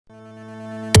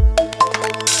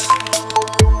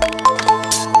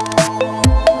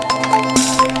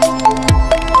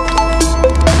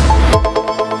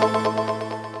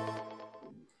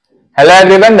Hello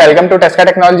everyone, welcome to Tesca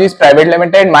Technologies Private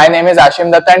Limited. My name is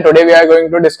Ashim Datta and today we are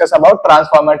going to discuss about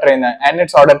transformer trainer and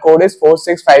its order code is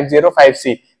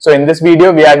 46505C. So in this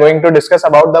video we are going to discuss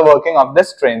about the working of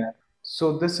this trainer.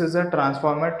 So this is a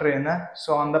transformer trainer.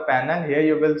 So on the panel here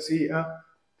you will see a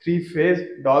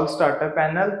 3-phase doll starter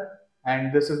panel,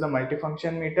 and this is the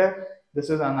multifunction meter. This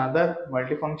is another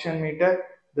multifunction meter.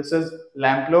 This is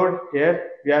lamp load. Here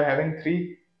we are having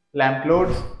 3 lamp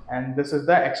loads, and this is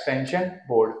the extension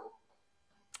board.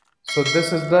 So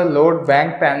this is the load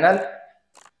bank panel.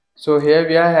 So here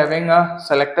we are having a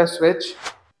selector switch,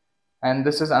 and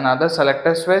this is another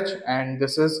selector switch, and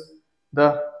this is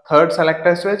the third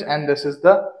selector switch, and this is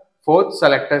the fourth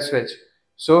selector switch.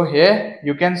 So here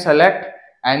you can select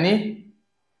any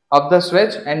of the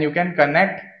switch and you can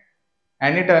connect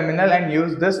any terminal and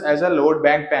use this as a load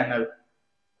bank panel.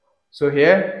 So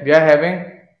here we are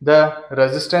having the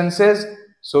resistances,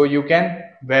 so you can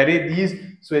vary these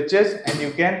switches and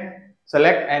you can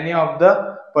select any of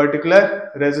the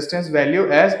particular resistance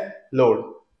value as load.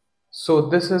 So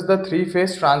this is the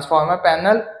 3-phase transformer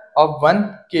panel of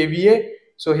 1 kVA.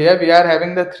 So here we are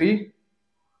having the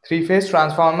three-phase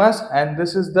transformers, and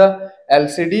this is the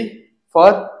LCD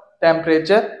for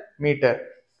temperature meter.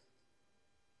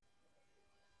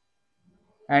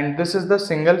 And this is the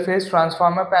single phase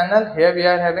transformer panel. Here we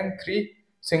are having 3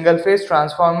 single phase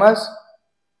transformers,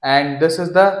 and this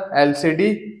is the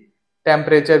LCD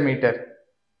temperature meter.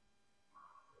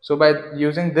 So by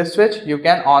using this switch you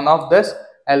can on off this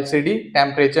LCD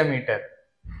temperature meter.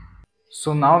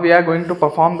 So now we are going to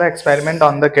perform the experiment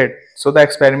on the kit. So the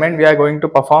experiment we are going to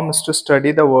perform is to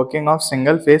study the working of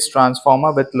single phase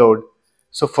transformer with load.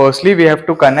 So firstly we have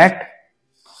to connect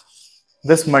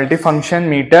this multifunction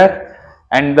meter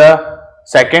and the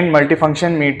second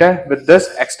multifunction meter with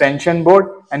this extension board,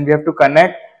 and we have to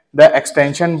connect the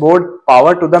extension board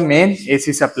power to the main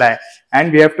AC supply,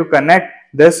 and we have to connect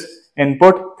this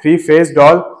input 3-phase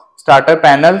doll starter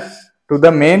panel to the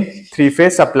main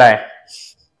 3-phase supply.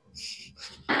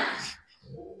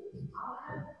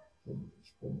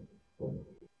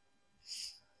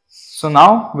 So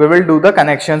now we will do the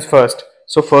connections first.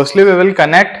 So firstly we will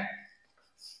connect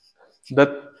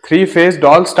the 3-phase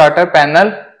doll starter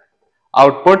panel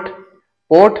output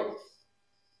port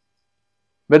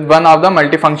with one of the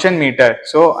multifunction meter.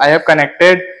 So I have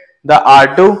connected the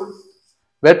R2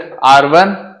 with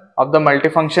R1 of the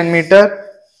multifunction meter.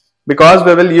 Because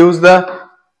we will use the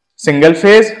single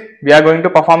phase, we are going to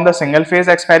perform the single phase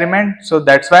experiment. So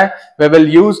that's why we will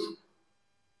use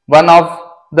one of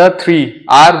the 3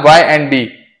 R, Y and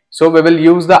B. So we will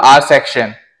use the R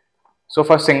section. So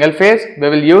for single phase we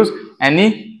will use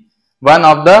any one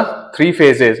of the 3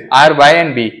 phases R, Y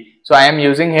and B. So I am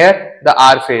using here the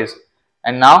R phase.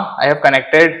 And now I have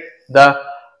connected the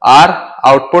R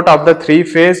output of the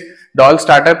 3-phase doll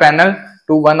starter panel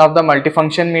to one of the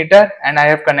multifunction meter, and I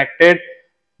have connected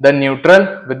the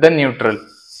neutral with the neutral.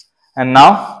 And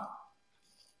now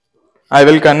I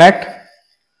will connect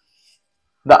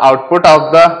the output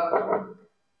of the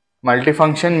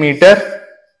multifunction meter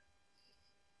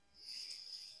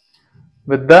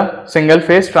with the single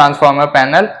phase transformer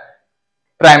panel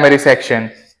primary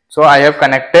section. So I have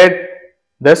connected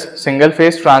this single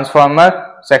phase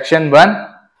transformer section 1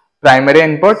 primary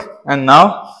input, and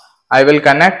now I will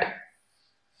connect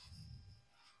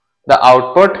the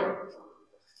output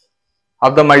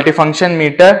of the multifunction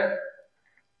meter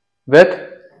with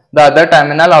the other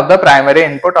terminal of the primary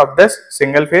input of this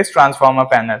single phase transformer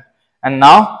panel. And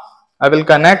now I will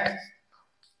connect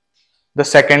the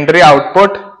secondary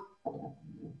output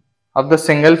of the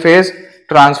single phase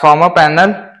transformer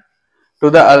panel to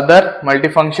the other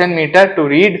multifunction meter to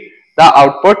read the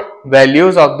output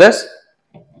values of this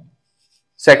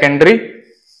secondary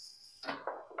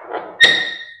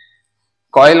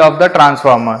coil of the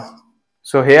transformer.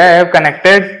 So here I have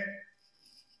connected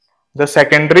the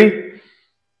secondary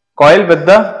coil with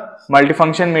the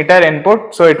multifunction meter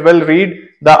input, so it will read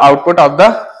the output of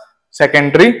the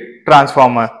secondary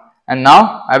transformer. And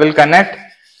now I will connect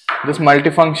this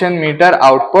multifunction meter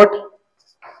output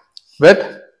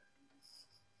with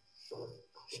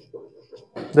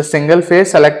the single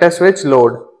phase selector switch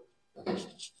load.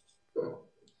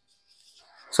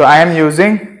 So I am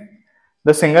using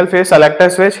the single phase selector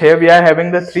switch. Here we are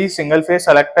having the 3 single phase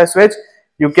selector switch.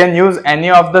 You can use any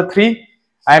of the 3.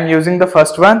 I am using the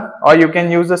first one, or you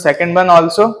can use the second one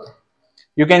also.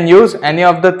 You can use any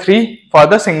of the 3 for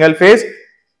the single phase.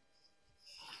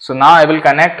 So now I will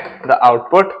connect the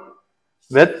output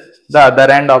with the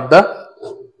other end of the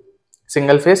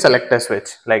single phase selector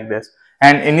switch like this.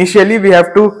 And initially we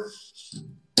have to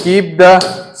keep the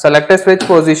selector switch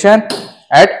position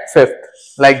at 5th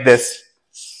like this.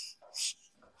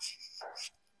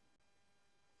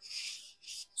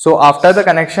 So after the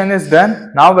connection is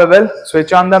done, now we will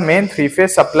switch on the main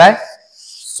 3-phase supply.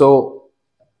 So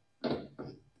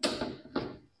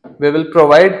we will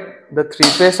provide the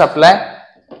 3-phase supply.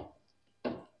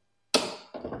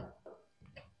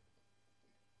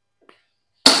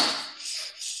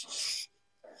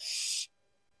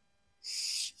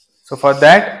 So for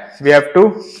that we have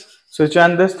to switch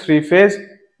on this 3-phase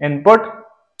input.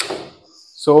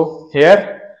 So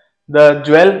here the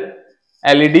dual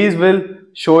LEDs will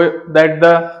show that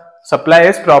the supply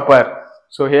is proper.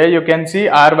 So here you can see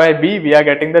R by B, we are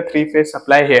getting the 3-phase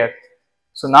supply here.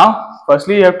 So now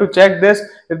firstly you have to check this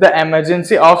if the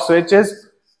emergency off switch is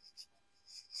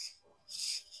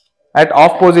at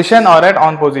off position or at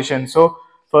on position. So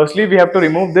firstly we have to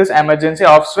remove this emergency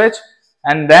off switch,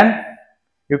 and then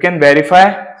you can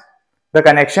verify the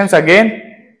connections again.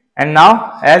 And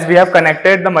now as we have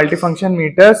connected the multifunction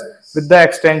meters with the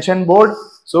extension board,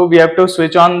 so we have to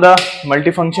switch on the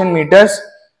multifunction meters.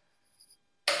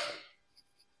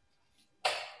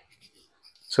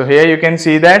 So here you can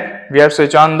see that we have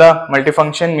switched on the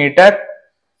multifunction meter,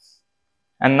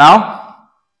 and now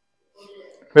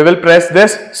we will press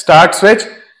this start switch.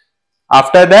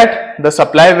 After that the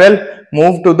supply will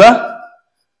move to the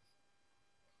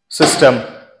system.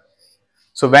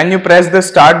 So when you press the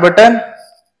start button,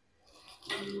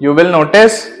 you will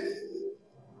notice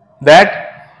that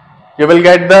you will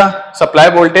get the supply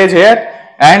voltage here,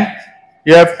 and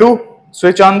you have to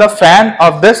switch on the fan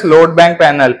of this load bank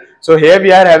panel. So here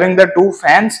we are having the two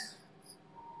fans,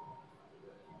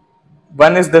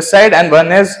 one is this side and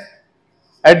one is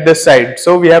at this side.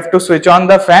 So we have to switch on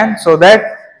the fan so that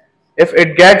if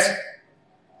it gets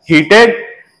heated,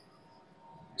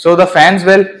 so the fans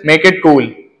will make it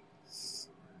cool.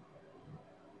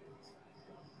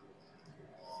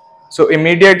 So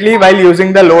immediately while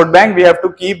using the load bank, we have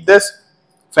to keep this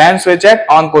fan switch at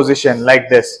on position like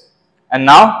this. And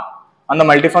now on the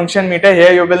multifunction meter,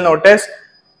 here you will notice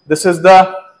this is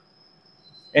the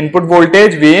input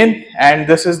voltage Vin and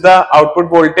this is the output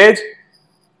voltage,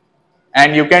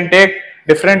 and you can take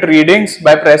different readings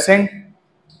by pressing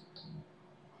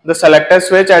the selector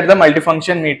switch at the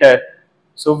multifunction meter.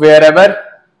 So wherever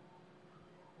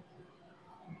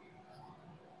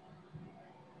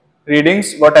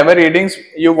readings, whatever readings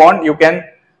you want, you can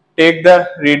take the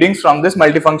readings from this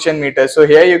multifunction meter. So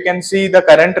here you can see the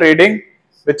current reading,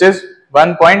 which is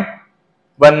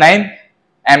 1.19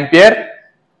 ampere,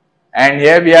 and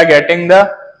here we are getting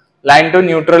the line to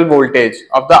neutral voltage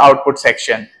of the output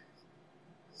section.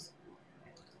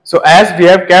 So as we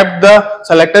have kept the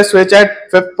selector switch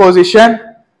at 5th position,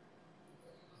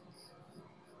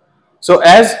 so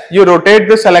as you rotate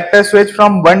the selector switch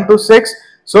from 1 to 6,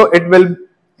 so it will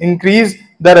increase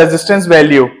the resistance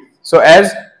value. So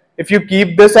as if you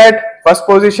keep this at first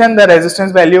position, the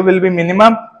resistance value will be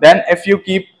minimum. Then if you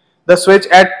keep the switch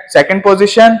at second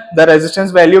position, the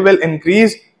resistance value will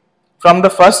increase from the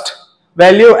first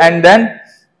value, and then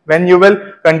when you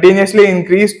will continuously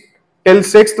increase till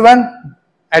 6th one,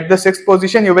 at the 6th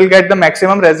position you will get the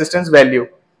maximum resistance value.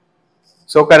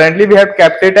 So currently we have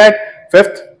kept it at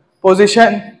 5th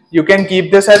position. You can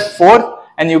keep this at 4th,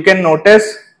 and you can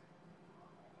notice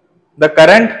the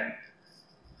current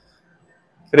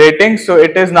rating. So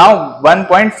it is now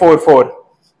 1.44.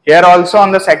 Here also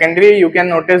on the secondary you can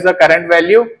notice the current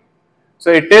value.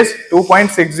 So it is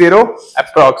 2.60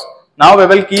 approx. Now we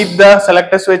will keep the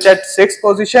selector switch at 6th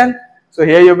position. So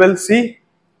here you will see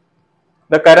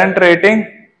the current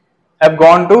rating have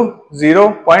gone to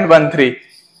 0.13,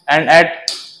 and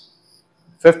at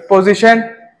 5th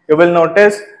position you will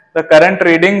notice the current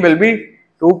reading will be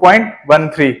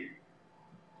 2.13,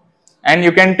 and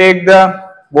you can take the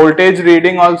voltage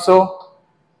reading also,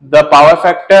 the power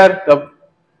factor, the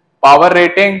power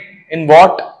rating in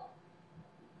watt,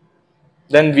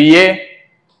 then VA,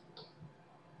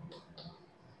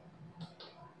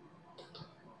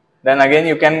 then again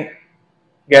you can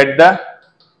get the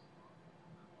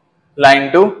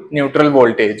line to neutral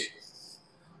voltage.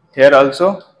 Here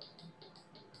also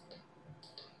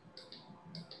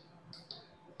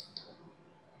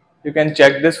you can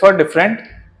check this for different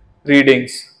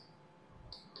readings.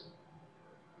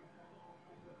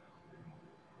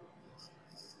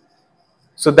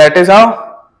 So that is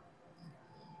how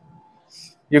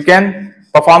you can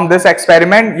perform this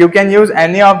experiment. You can use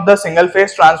any of the single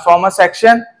phase transformer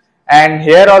section, and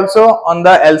here also on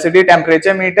the LCD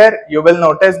temperature meter you will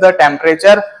notice the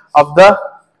temperature of the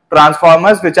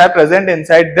transformers which are present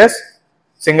inside this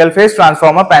single phase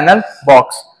transformer panel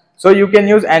box. So you can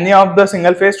use any of the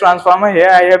single phase transformer. Here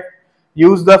I have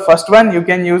use the first one, you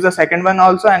can use the second one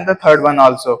also and the third one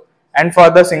also. And for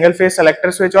the single phase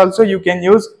selector switch also, you can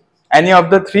use any of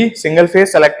the 3 single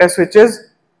phase selector switches.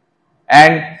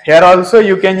 And here also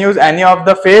you can use any of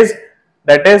the phase,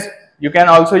 that is, you can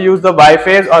also use the Y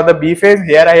phase or the B phase.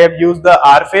 Here I have used the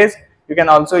R phase. You can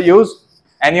also use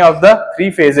any of the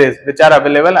 3 phases which are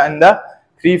available in the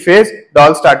 3 phase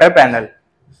doll starter panel.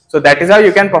 So that is how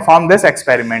you can perform this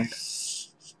experiment.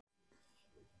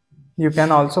 You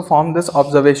can also form this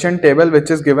observation table which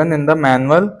is given in the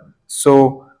manual.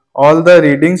 So all the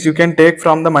readings you can take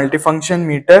from the multifunction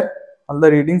meter, all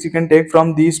the readings you can take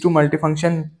from these 2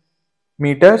 multifunction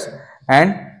meters,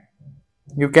 and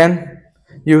you can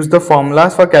use the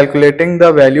formulas for calculating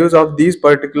the values of these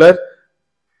particular,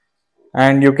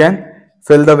 and you can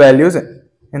fill the values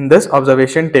in this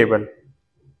observation table.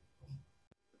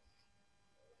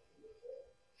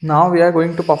 Now we are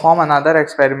going to perform another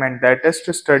experiment, that is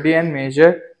to study and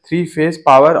measure 3-phase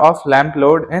power of lamp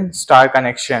load in star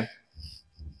connection.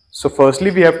 So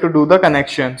firstly we have to do the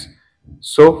connections.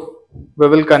 So we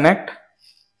will connect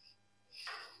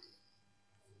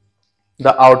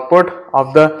the output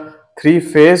of the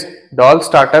 3-phase doll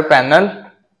starter panel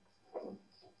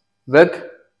with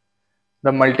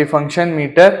the multifunction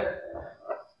meter.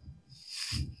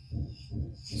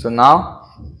 So now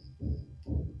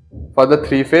for the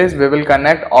 3-phase we will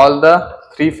connect all the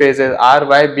 3 phases R,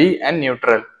 Y, B and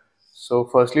neutral. So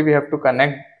firstly we have to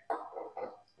connect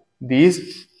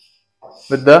these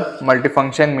with the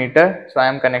multifunction meter. So I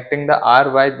am connecting the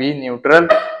R, Y, B neutral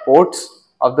ports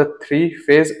of the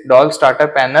 3-phase doll starter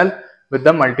panel with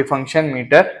the multifunction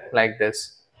meter like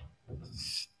this.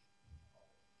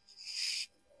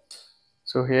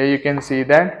 So here you can see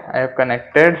that I have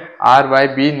connected R,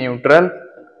 Y, B neutral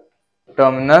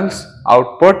terminals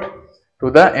output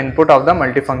to the input of the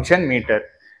multifunction meter.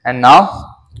 And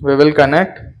now we will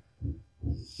connect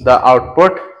the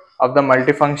output of the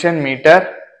multifunction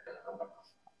meter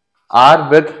R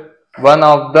with one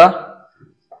of the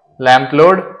lamp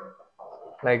load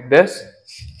like this.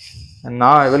 And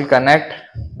now I will connect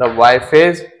the Y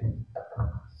phase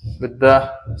with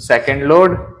the second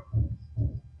load,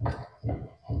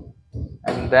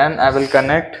 and then I will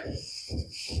connect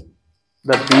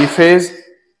the B phase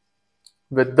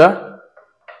with the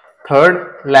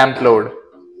third lamp load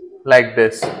like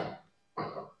this.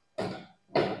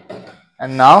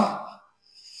 And now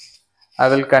I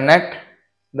will connect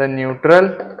the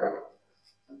neutral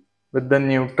with the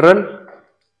neutral,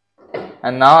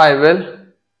 and now I will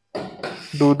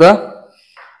do the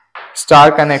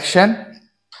star connection.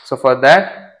 So for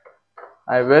that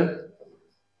I will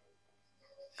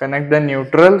connect the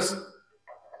neutrals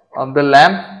of the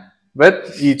lamp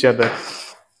with each other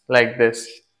like this.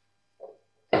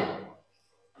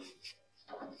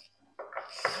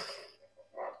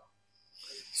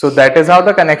 So that is how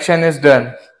the connection is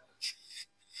done.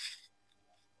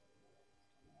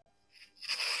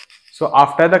 So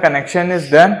after the connection is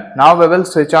done, now we will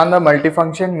switch on the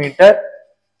multifunction meter,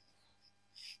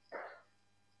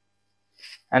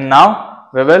 and now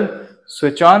we will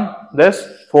switch on this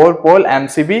 4-pole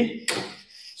MCB.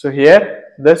 So here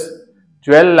this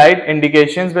jewel light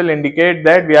indications will indicate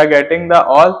that we are getting the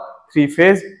all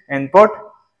 3-phase input,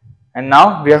 and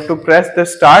now we have to press the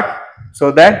start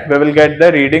so that we will get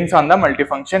the readings on the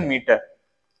multifunction meter.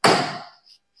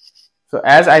 So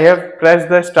as I have pressed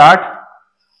the start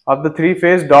of the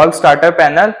 3-phase doll starter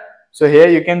panel, so here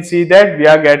you can see that we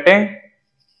are getting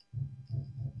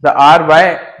the R,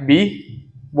 Y, B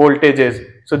voltages.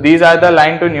 So these are the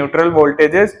line to neutral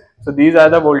voltages. So these are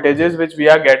the voltages which we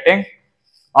are getting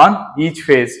on each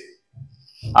phase,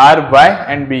 R, Y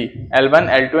and B, L1,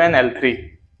 L2 and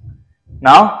L3.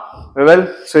 Now we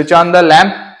will switch on the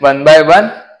lamp one by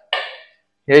one.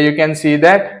 Here you can see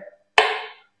that.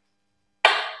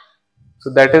 So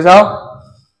that is how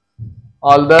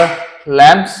all the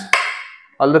lamps,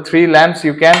 all the 3 lamps,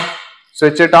 you can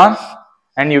switch it on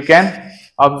and you can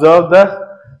observe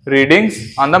the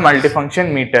readings on the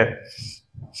multifunction meter.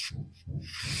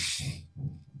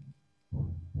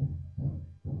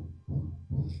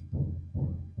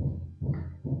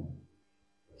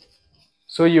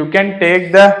 So you can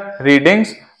take the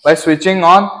readings by switching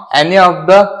on any of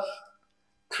the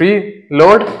 3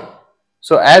 load.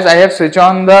 So as I have switched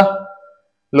on the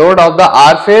load of the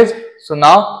R phase, so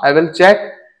now I will check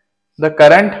the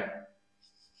current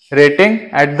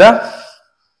rating at the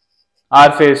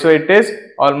R phase. So it is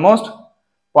almost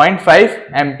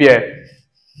 0.5 ampere.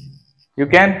 You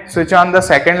can switch on the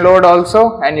second load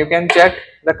also and you can check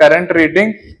the current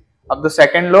reading of the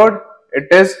second load. It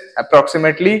is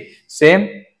approximately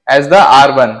same as the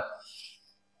R1.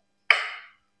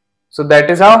 So that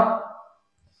is how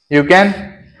you can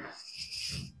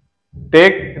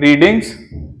take readings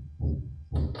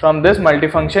from this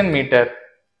multifunction meter.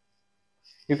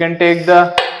 You can take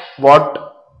the watt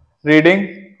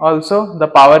reading also, the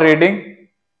power reading.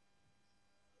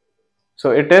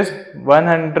 So it is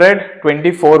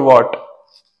 124 watt.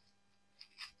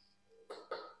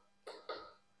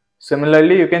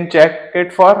 Similarly, you can check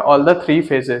it for all the three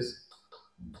phases.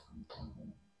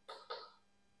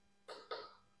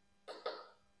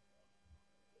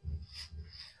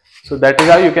 So that is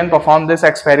how you can perform this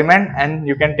experiment, and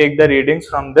you can take the readings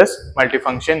from this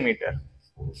multifunction meter.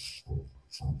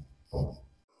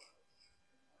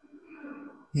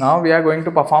 Now we are going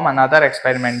to perform another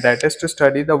experiment, that is to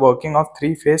study the working of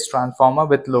three-phase transformer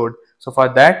with load. So for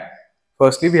that,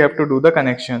 firstly we have to do the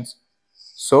connections.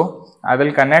 So I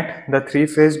will connect the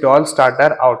three-phase doll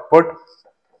starter output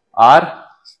R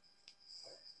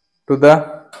to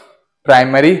the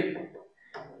primary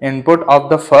input of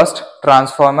the first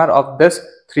transformer of this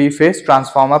three-phase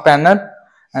transformer panel,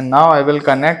 and now I will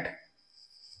connect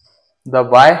the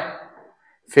Y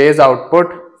phase output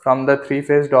from the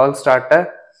three-phase doll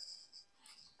starter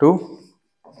to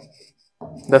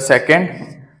the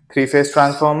second three-phase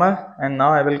transformer, and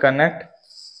now I will connect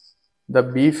the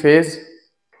B phase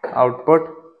output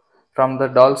from the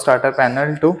doll starter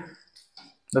panel to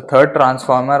the third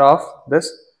transformer of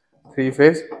this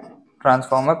three-phase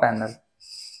transformer panel.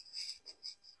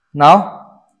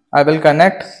 Now I will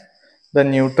connect the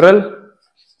neutral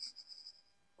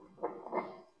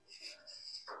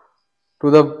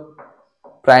to the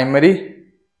primary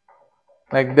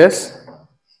like this,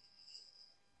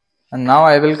 and now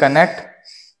I will connect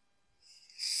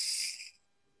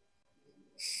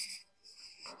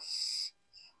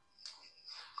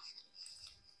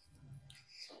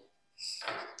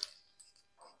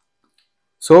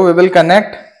so we will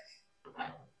connect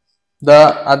the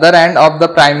other end of the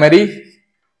primary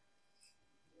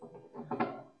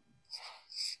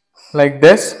like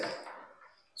this.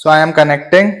 So I am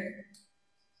connecting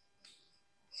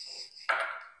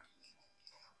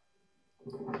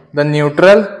the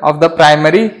neutral of the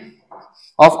primary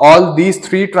of all these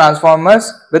three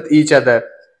transformers with each other,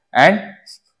 and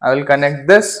I will connect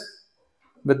this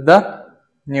with the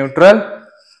neutral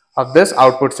of this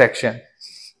output section.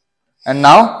 And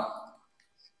now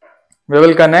we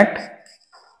will connect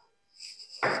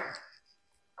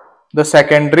the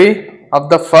secondary of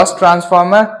the first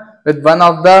transformer with one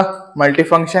of the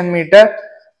multifunction meter.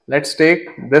 Let's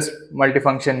take this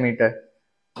multifunction meter,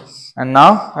 and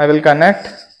now I will connect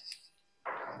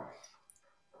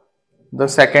the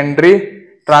secondary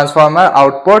transformer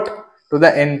output to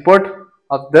the input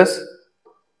of this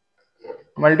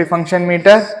multifunction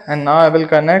meter, and now I will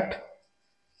connect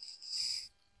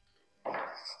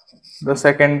the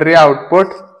secondary output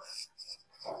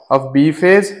of B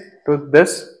phase to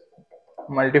this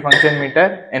multifunction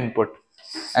meter input.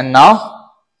 And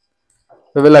now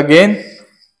we will again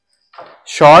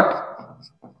short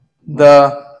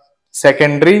the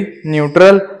secondary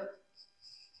neutral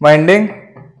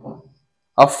winding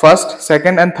of first,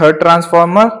 second and third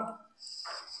transformer,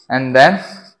 and then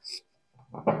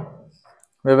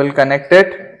we will connect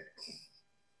it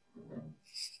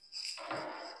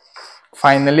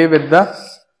finally with the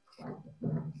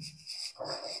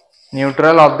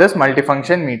neutral of this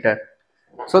multifunction meter.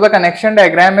 So the connection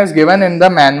diagram is given in the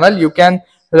manual. You can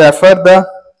refer the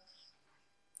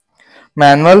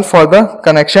manual for the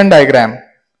connection diagram.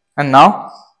 And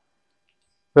now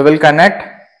we will connect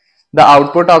the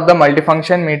output of the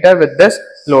multifunction meter with this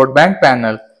load bank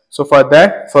panel. So for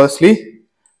that, firstly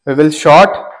we will short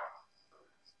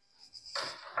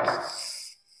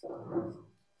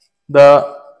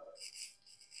the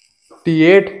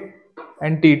T8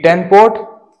 and T10 port,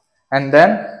 and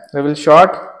then we will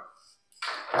short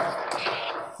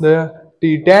the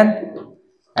T10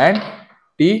 and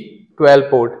T12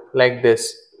 port like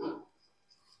this.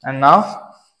 And now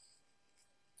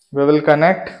we will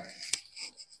connect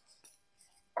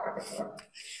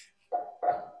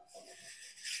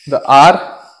the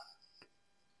R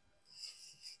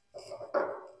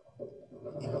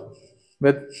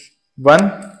with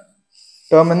one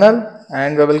terminal,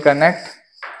 and we will connect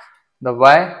the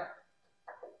Y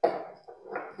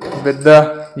with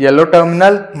the yellow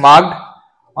terminal marked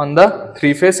on the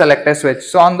three-phase selector switch.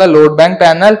 So on the load bank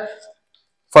panel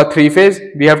for three-phase,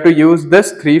 we have to use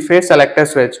this three-phase selector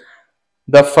switch.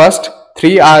 The first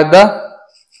three are the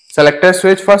selector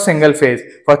switch for single phase.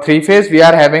 For three-phase, we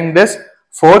are having this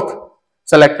fourth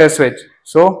selector switch.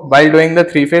 So while doing the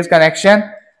three-phase connection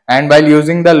and while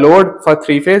using the load for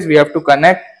three-phase, we have to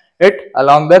connect it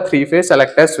along the three-phase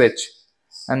selector switch.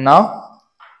 And now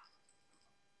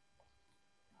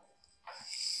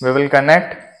we will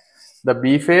connect the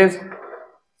B phase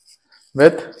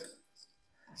with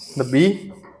the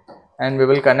B, and we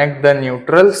will connect the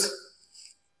neutrals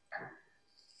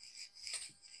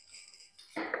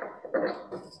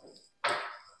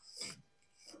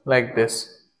like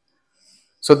this.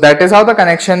 So that is how the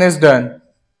connection is done.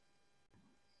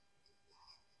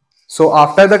 So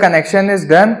after the connection is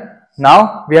done,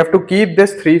 now we have to keep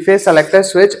this 3-phase selector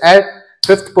switch at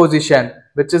 5th position,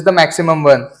 which is the maximum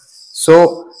one.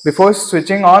 So before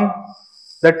switching on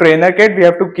the trainer kit, we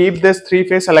have to keep this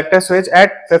 3-phase selector switch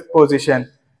at 5th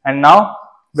position. And now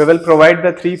we will provide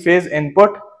the 3-phase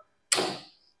input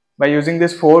by using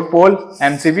this 4-pole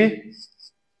MCB.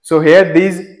 So here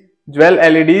these 12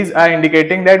 LEDs are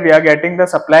indicating that we are getting the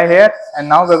supply here, and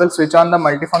now we will switch on the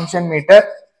multifunction meter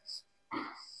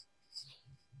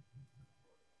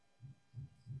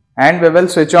and we will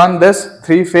switch on this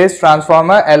 3-phase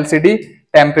transformer LCD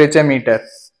temperature meter,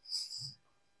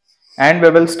 and we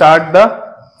will start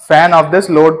the fan of this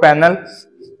load panel,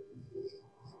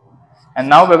 and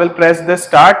now we will press this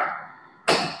start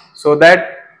so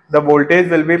that the voltage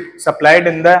will be supplied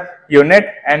in the unit,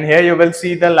 and here you will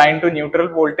see the line to neutral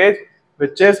voltage,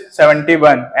 which is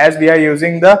 71, as we are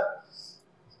using the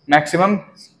maximum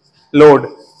load.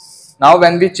 Now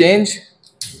when we change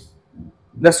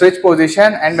the switch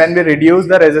position and when we reduce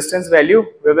the resistance value,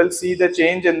 we will see the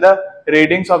change in the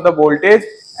readings of the voltage,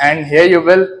 and here you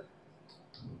will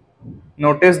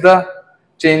notice the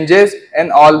changes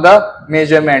in all the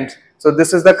measurements. So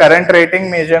this is the current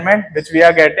rating measurement which we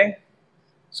are getting.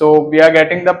 So we are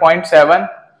getting the 0.7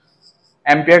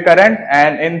 ampere current,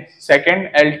 and in second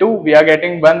L2 we are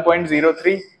getting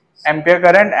 1.03 ampere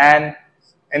current, and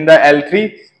in the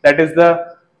L3, that is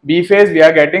the B phase, we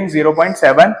are getting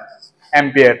 0.7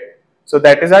 ampere. So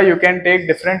that is how you can take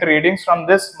different readings from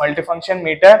this multifunction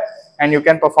meter and you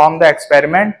can perform the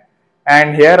experiment.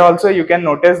 And here also you can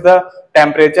notice the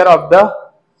temperature of the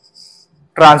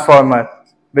transformer,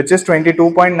 which is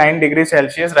 22.9 degrees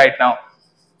Celsius right now.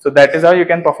 So that is how you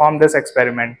can perform this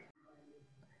experiment.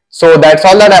 So that's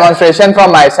all the demonstration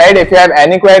from my side. If you have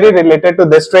any query related to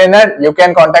this trainer, you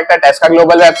can contact the Tesca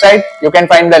Global website. You can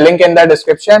find the link in the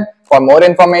description. For more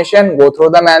information, go through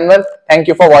the manual. Thank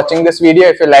you for watching this video.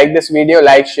 If you like this video,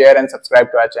 like, share and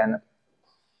subscribe to our channel.